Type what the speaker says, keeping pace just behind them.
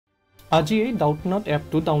আজিয়ে Doubtnut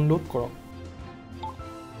এপটো download কৰক।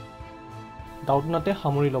 Doubtnutে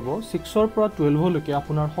সামৰি ল'ব 6 পৰা 12 লৈকে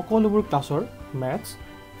আপোনাৰ সকলোবোৰ ক্লাছৰ মেথছ,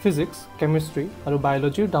 ফিজিক্স, কেমিষ্ট্ৰি আৰু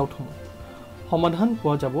বায়োলজিৰ ডাউটসমূহ। সমাধান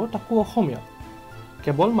পোৱা যাব তাকো অসমীয়া।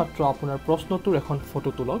 কেৱল মাত্ৰ আপোনাৰ প্ৰশ্নটোৰ এখন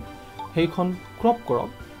ফটো তোলক, সেইখন ক্ৰপ কৰক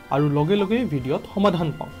আৰু লগে লগে ভিডিঅ'ত সমাধান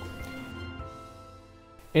পাওক।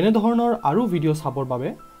 এনে ধৰণৰ আৰু ভিডিঅ' চাবৰ বাবে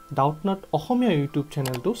Doubtnut অসমীয়া ইউটিউব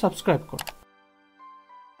চেনেলটো সাবস্ক্ৰাইব কৰক।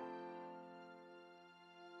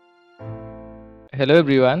 Hello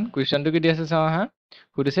everyone, question to ki diase sawa ha.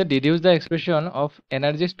 Who say deduce the expression of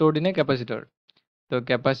energy stored in a capacitor. So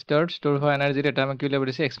capacitor store ho energy eta ma ki ulia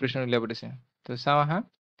bodise expression ulia bodise. To sawa ha.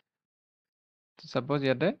 So suppose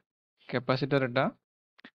yate capacitor eta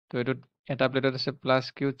to etu eta plate ase plus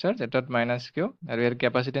q charge eta minus q aru yer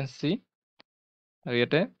capacitance c aru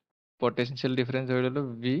yate potential difference hoy lolo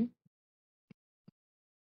v.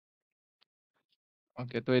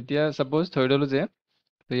 Okay, to etia suppose thoi lolo je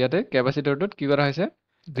to yate capacitor dot ki kora hoise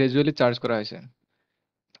gradually charge kora hoise.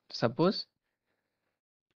 Suppose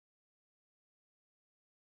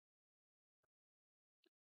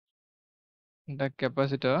the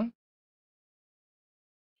capacitor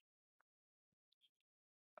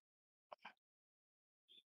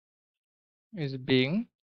is being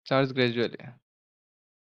charged gradually.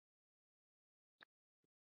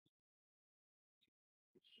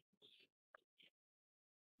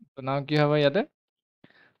 So now ki hobo yate?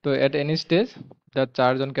 So at any stage, the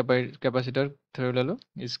charge on capacitor through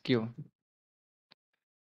is q.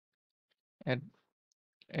 At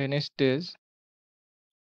any stage,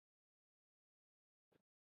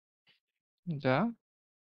 the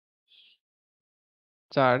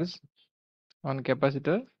charge on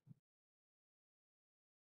capacitor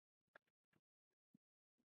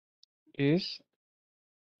is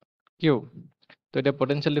q. So the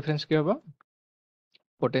potential difference ki hobo?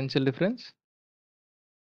 Potential difference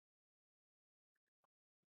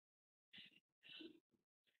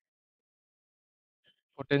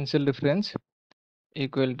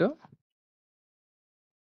equal to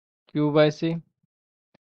q by c.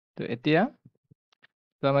 So etia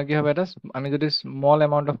তো আমাৰ কি হবে এটা আমি যদি small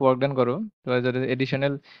amount of work ডান কৰো তো যদি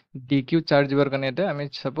এডিশনাল dq চাৰ্জ দিবৰ কাৰণে এটা আমি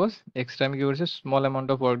সাপোজ এক্সট্ৰা আমি কি কৰিছো small amount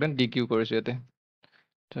of work done dq কৰিছো এতে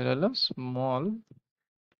তো হলো small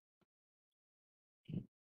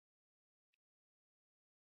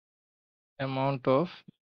amount of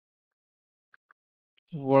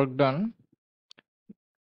work done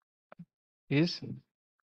is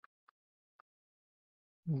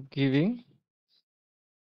giving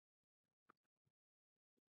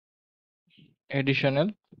additional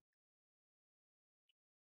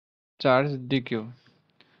charge dq.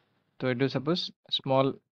 So it is suppose small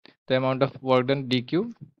the amount of work done dq,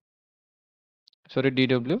 sorry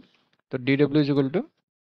dw. So dw is equal to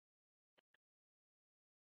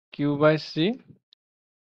q by c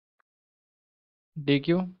dq.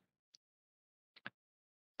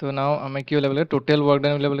 তো নাও আমি কি উলাব লাগে total work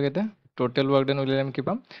done উলাব লাগে এটা total work done উলালে আমি কি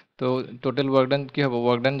পাম তো টোটাল ওয়ার্ক ডান কি হ'ব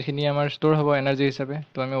ওয়ার্ক ডান খিনি আমাৰ স্টোর হ'ব এনার্জি হিসাবে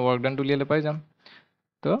তো আমি ওয়ার্ক ডান উলিয়ালে পাই যাম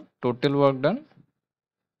তো total work done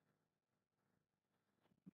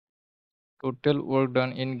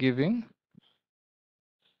in giving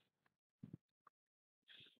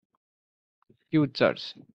q charge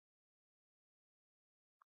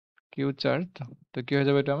তো কি হৈ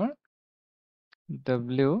যাব এটা আমাৰ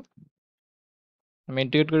w আমি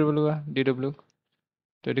ইন্টিগ্ৰেট কৰিব লগা dw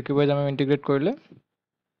তো এটা কি পাই যাম আমি ইন্টিগ্ৰেট কৰিলে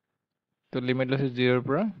তো লিমিট লৈছে 0 ৰ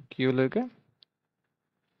পৰা q লৈকে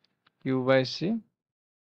q by c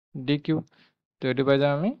dq তো এটা পাই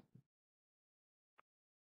যাম আমি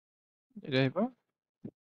এটা আহিব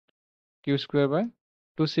q স্কয়ার বাই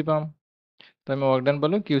 2c পাম তো আমি ওয়ার্ক ডান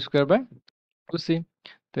পালো q স্কয়ার বাই 2c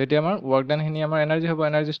তো এটা আমাৰ ওয়াৰ্ক ডান খিনি আমাৰ এনাৰ্জি হ'ব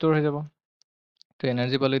এনাৰ্জি স্টোৰ হৈ যাব তো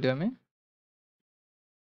এনাৰ্জি পালো এটা আমি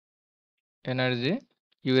এনাৰ্জি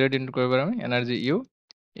u ৰে ডিনোট কৰিব আমি energy u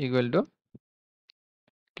equal to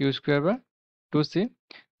q square by 2c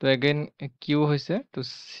তো अगेन q হৈছে তো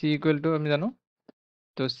c ইকুয়াল টু আমি জানো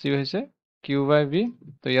তো c হৈছে q by v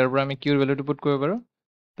তো ইয়াৰ পৰা আমি q ৰ ভ্যালুটো পুট কৰিব পাৰো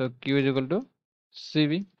তো q is equal to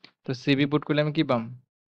cv তো cv পুট কৰিলে আমি কি পাম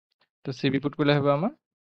তো cv পুট কৰিলে হ'ব আমাৰ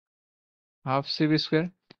হাফ cv স্কয়ার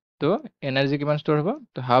তো এনার্জি কিমান স্টোর হ'ব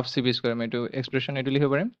তো হাফ cv স্কয়ার আমি এটো এক্সপ্রেশন এটো লিখিব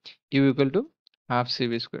পাৰিম u equal to half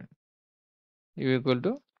cv square u equal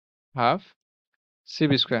to half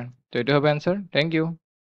cv square. So it will have answer. Thank you.